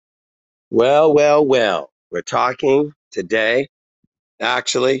Well, well, well. We're talking today.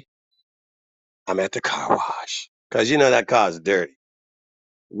 Actually, I'm at the car wash because you know that car's dirty.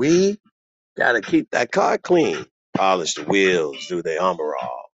 We got to keep that car clean. Polish the wheels, do the armor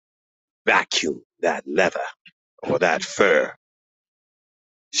all, vacuum that leather or that fur,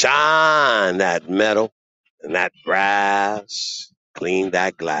 shine that metal and that brass, clean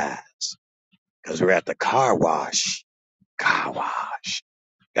that glass because we're at the car wash. Car wash.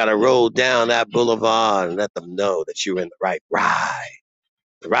 Got to roll down that boulevard and let them know that you're in the right ride,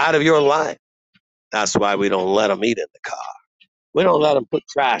 the ride of your life. That's why we don't let them eat in the car. We don't let them put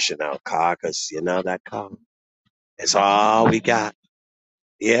trash in our car because, you know, that car, it's all we got.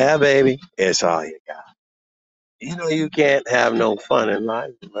 Yeah, baby, it's all you got. You know, you can't have no fun in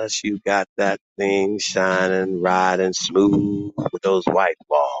life unless you got that thing shining, riding smooth with those white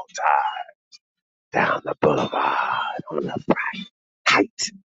wall tires down the boulevard on the bright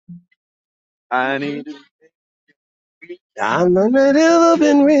height. I need I'm not ever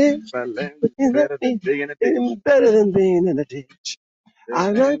been rich, my land but you better than me digging a ditch. it's better than being in a ditch. There I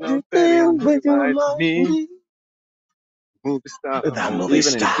ain't like no to fairy think nobody with your like mind. me. Movie star That or movie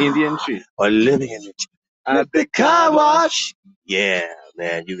living in star Indian shit. or living in the At the the car car wash, wash. Yeah,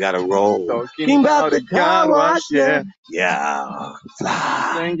 man, you gotta roll. talking Think about about the the car car wash, wash, yeah. yeah. Yeah,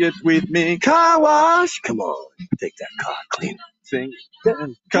 fly. Sing it with me, Car wash. Come on, take that car cleaner. sing The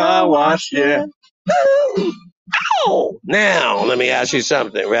it. car Car wash, wash, yeah. yeah. Ooh. Oh, now let me ask you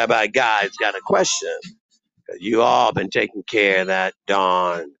something. Rabbi Guy's got a question. 'Cause you all been taking care of that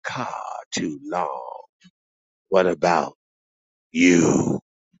darn car too long. What about you,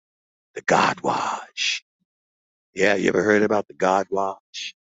 the God wash? Yeah, you ever heard about the God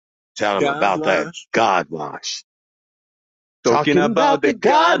wash? Tell them God about that wash. God wash. Talking Talking about about the the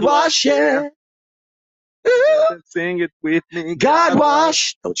God God wash, wash, yeah. yeah. Ooh, Sing it with me, God God wash.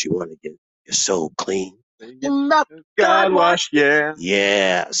 wash. Don't you want to get your soul clean? Sing it. About God God wash. wash, yeah.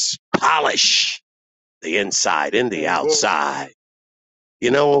 Yes, polish the inside and the Whoa. outside.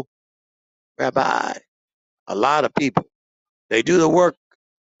 You know, Rabbi, a lot of people, they do the work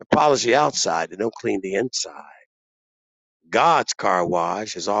to polish the outside. They don't clean the inside. God's car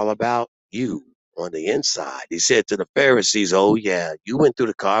wash is all about you on the inside. He said to the Pharisees, oh, yeah, you went through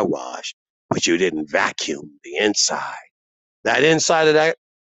the car wash, but you didn't vacuum the inside. That inside of that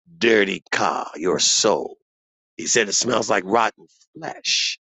dirty car, your soul. He said it smells like rotten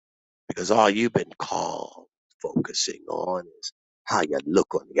flesh because all you've been called focusing on is how you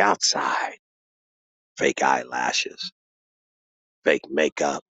look on the outside. Fake eyelashes, fake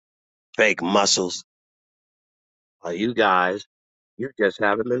makeup, fake muscles. You guys, you just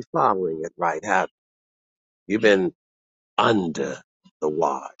haven't been following it right, have you? You've been under the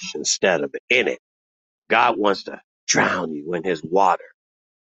wash instead of in it. God wants to drown you in his water,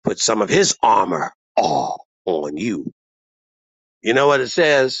 put some of his armor all on you. You know what it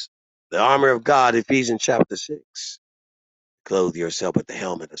says? The armor of God, Ephesians chapter 6. Clothe yourself with the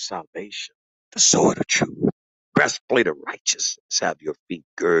helmet of salvation, the sword of truth, breastplate of righteousness. Have your feet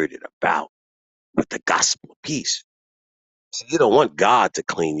girded about with the gospel of peace. So you don't want God to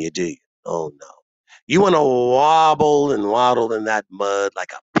clean you, do you? Oh, no. You want to wobble and waddle in that mud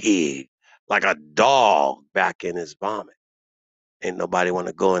like a pig, like a dog back in his vomit. Ain't nobody want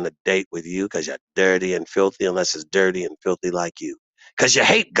to go on a date with you because you're dirty and filthy unless it's dirty and filthy like you. Because you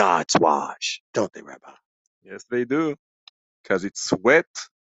hate God's wash, don't they, Rabbi? Yes, they do. Because it's wet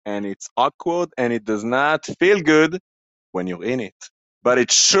and it's awkward and it does not feel good when you're in it. But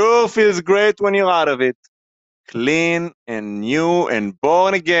it sure feels great when you're out of it. Clean and new and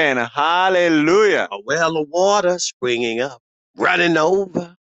born again. Hallelujah. A well of water springing up, running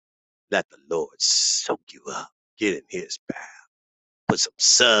over. Let the Lord soak you up. Get in his bath. Put some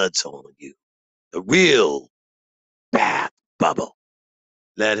suds on you. The real bath bubble.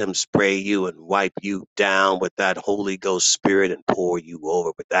 Let him spray you and wipe you down with that Holy Ghost Spirit and pour you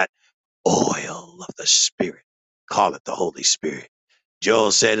over with that oil of the Spirit. Call it the Holy Spirit.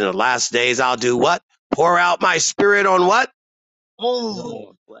 Joel said, in the last days, I'll do what? Pour out my Spirit on what?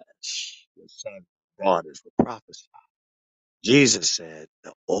 All flesh. The sons and daughters will prophesy. Jesus said,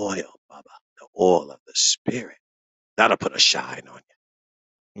 the oil, Baba, the oil of the Spirit. That'll put a shine on you.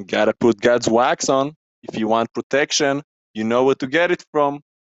 You gotta put God's wax on. If you want protection, you know where to get it from.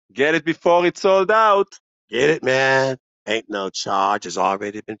 Get it before it's sold out. Get it, man? Ain't no charge. It's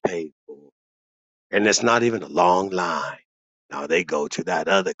already been paid for. And it's not even a long line. Now they go to that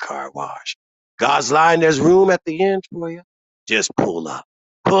other car wash. God's line, there's room at the end for you. Just pull up.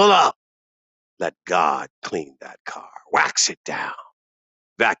 Pull up. Let God clean that car. Wax it down.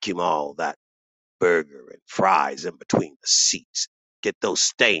 Vacuum all that burger and fries in between the seats. Get those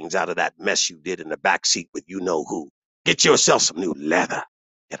stains out of that mess you did in the back seat with you know who. Get yourself some new leather.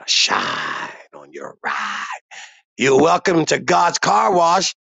 Get a shine on your ride. You're welcome to God's Car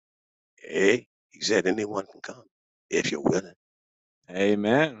Wash. Hey, he said anyone can come if you're willing.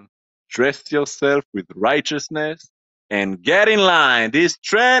 Amen. Dress yourself with righteousness and get in line. This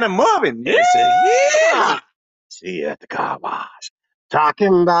train is moving. He said, yeah. See you at the car wash.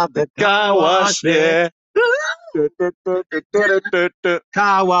 Talking about the car wash, yeah.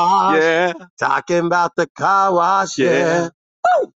 Car wash. Yeah. Talking about the car wash, Yeah. yeah.